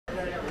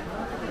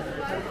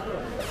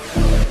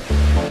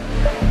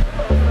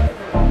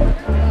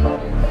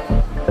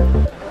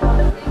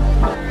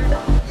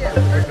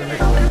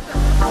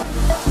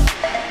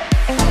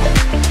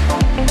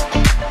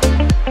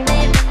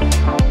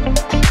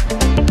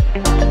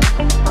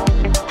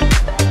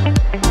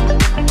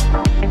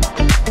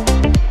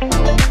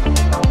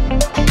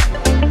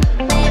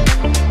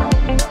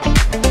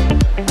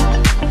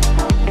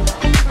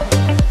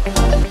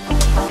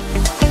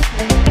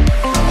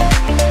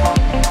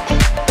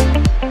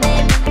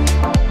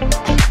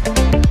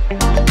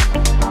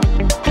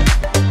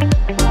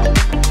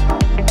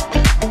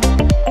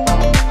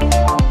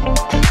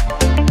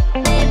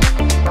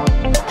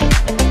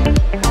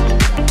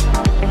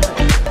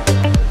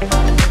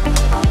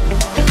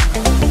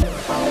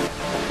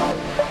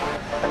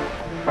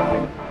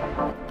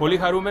Πολύ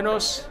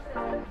χαρούμενος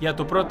για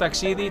το πρώτο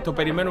ταξίδι. Το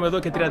περιμένουμε εδώ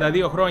και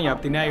 32 χρόνια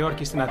από τη Νέα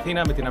Υόρκη στην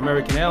Αθήνα με την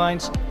American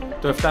Airlines.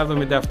 Το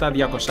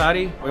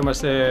 777-200.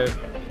 Είμαστε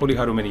πολύ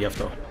χαρούμενοι γι'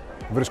 αυτό.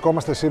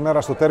 Βρισκόμαστε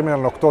σήμερα στο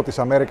Terminal 8 της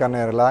American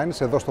Airlines,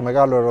 εδώ στο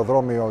μεγάλο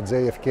αεροδρόμιο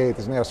JFK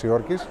της Νέας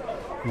Υόρκης,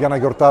 για να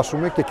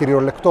γιορτάσουμε, και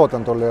κυριολεκτό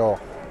όταν το λέω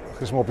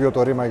χρησιμοποιώ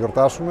το ρήμα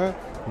γιορτάσουμε,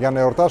 για να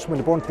εορτάσουμε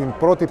λοιπόν την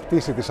πρώτη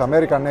πτήση της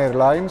American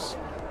Airlines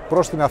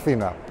προς την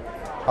Αθήνα.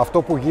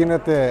 Αυτό που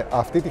γίνεται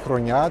αυτή τη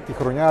χρονιά,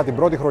 την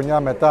πρώτη χρονιά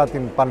μετά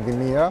την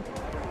πανδημία,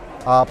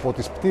 από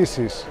τις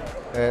πτήσεις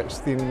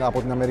από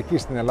την Αμερική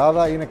στην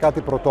Ελλάδα, είναι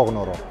κάτι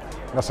πρωτόγνωρο.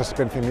 Να σας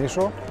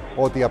υπενθυμίσω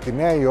ότι από τη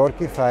Νέα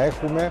Υόρκη θα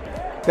έχουμε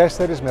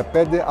 4 με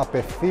 5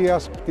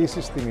 απευθείας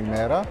πτήσεις την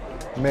ημέρα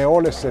με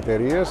όλες τις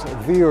εταιρείες,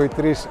 2 ή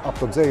 3 από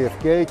το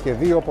JFK και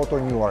 2 από το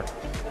Newark.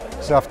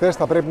 Σε αυτές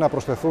θα πρέπει να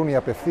προσθεθούν οι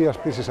απευθείας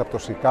πτήσεις από το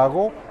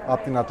Σικάγο,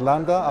 από την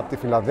Ατλάντα, από τη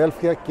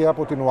Φιλαδέλφια και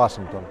από την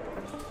Ουάσιγκτον.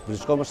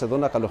 Βρισκόμαστε εδώ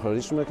να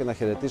καλωσορίσουμε και να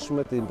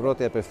χαιρετήσουμε την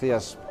πρώτη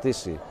απευθείας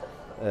πτήση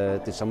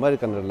της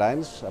American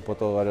Airlines από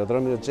το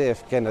αεροδρόμιο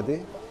JF Kennedy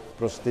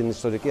προς την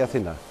ιστορική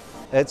Αθήνα.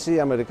 Έτσι οι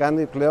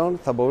Αμερικάνοι πλέον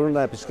θα μπορούν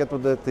να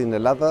επισκέπτονται την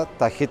Ελλάδα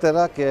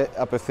ταχύτερα και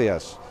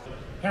απευθείας.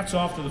 Hats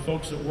off to the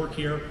folks that work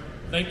here.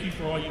 Thank you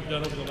for all you've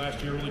done over the last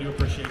year. Really do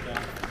appreciate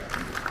that.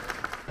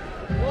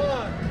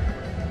 1,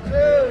 2,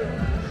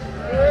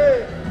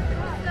 3.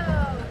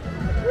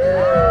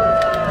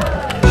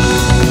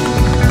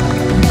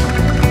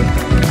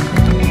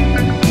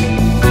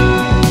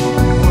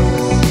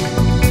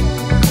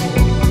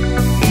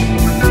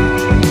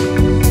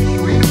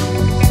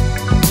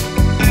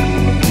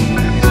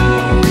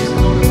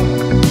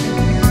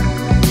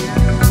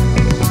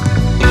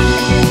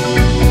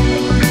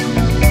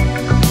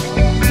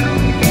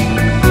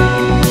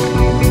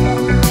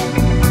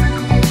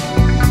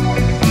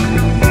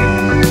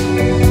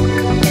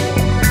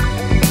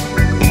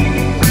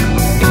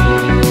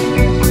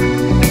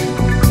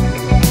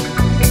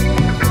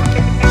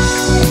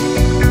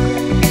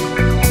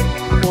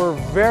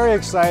 Very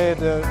excited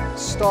to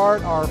start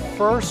our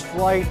first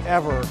flight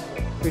ever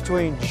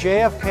between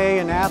JFK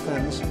and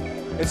Athens.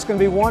 It's going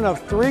to be one of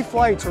 3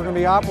 flights we're going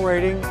to be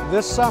operating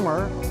this summer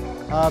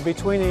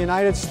between the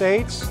United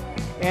States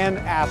and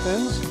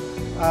Athens.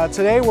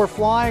 Today we're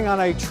flying on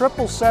a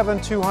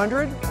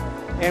 777-200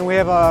 and we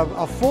have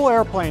a full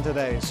airplane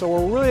today. So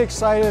we're really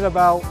excited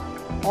about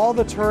all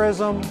the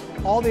tourism,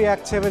 all the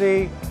activity,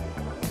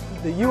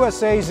 the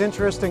USA's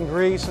interest in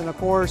Greece, and of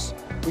course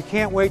we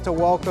can't wait to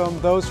welcome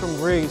those from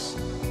Greece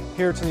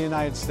here to the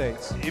United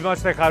States.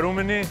 Είμαστε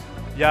χαρούμενοι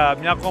για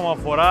μια ακόμα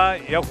φορά.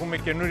 Έχουμε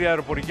καινούρια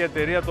αεροπορική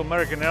εταιρεία, το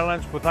American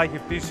Airlines, που θα έχει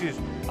πτήσεις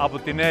από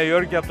τη Νέα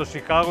Υόρκη, από το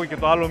Σικάγο και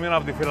το άλλο μήνα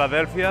από τη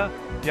Φιλαδέλφια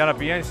για να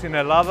πηγαίνει στην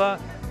Ελλάδα,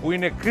 που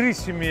είναι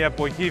κρίσιμη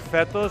εποχή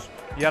φέτος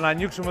για να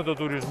ανοίξουμε το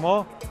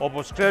τουρισμό.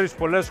 Όπως ξέρεις,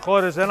 πολλές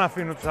χώρες δεν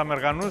αφήνουν τους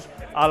Αμερικανούς,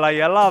 αλλά η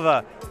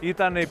Ελλάδα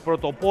ήταν οι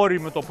πρωτοπόροι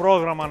με το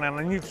πρόγραμμα να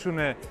ανοίξουν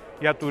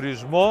για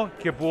τουρισμό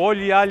και που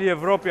όλη η άλλη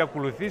Ευρώπη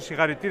ακολουθεί.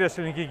 Συγχαρητήρια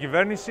στην ελληνική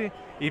κυβέρνηση.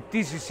 Η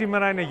πτήση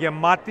σήμερα είναι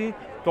γεμάτη.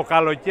 Το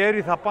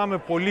καλοκαίρι θα πάμε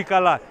πολύ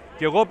καλά.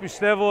 Και εγώ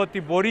πιστεύω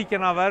ότι μπορεί και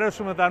να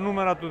βαρέσουμε τα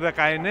νούμερα του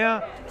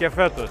 19 και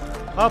φέτος.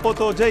 Από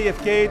το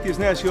JFK της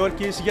Νέας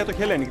Υόρκης για το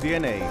Hellenic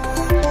DNA.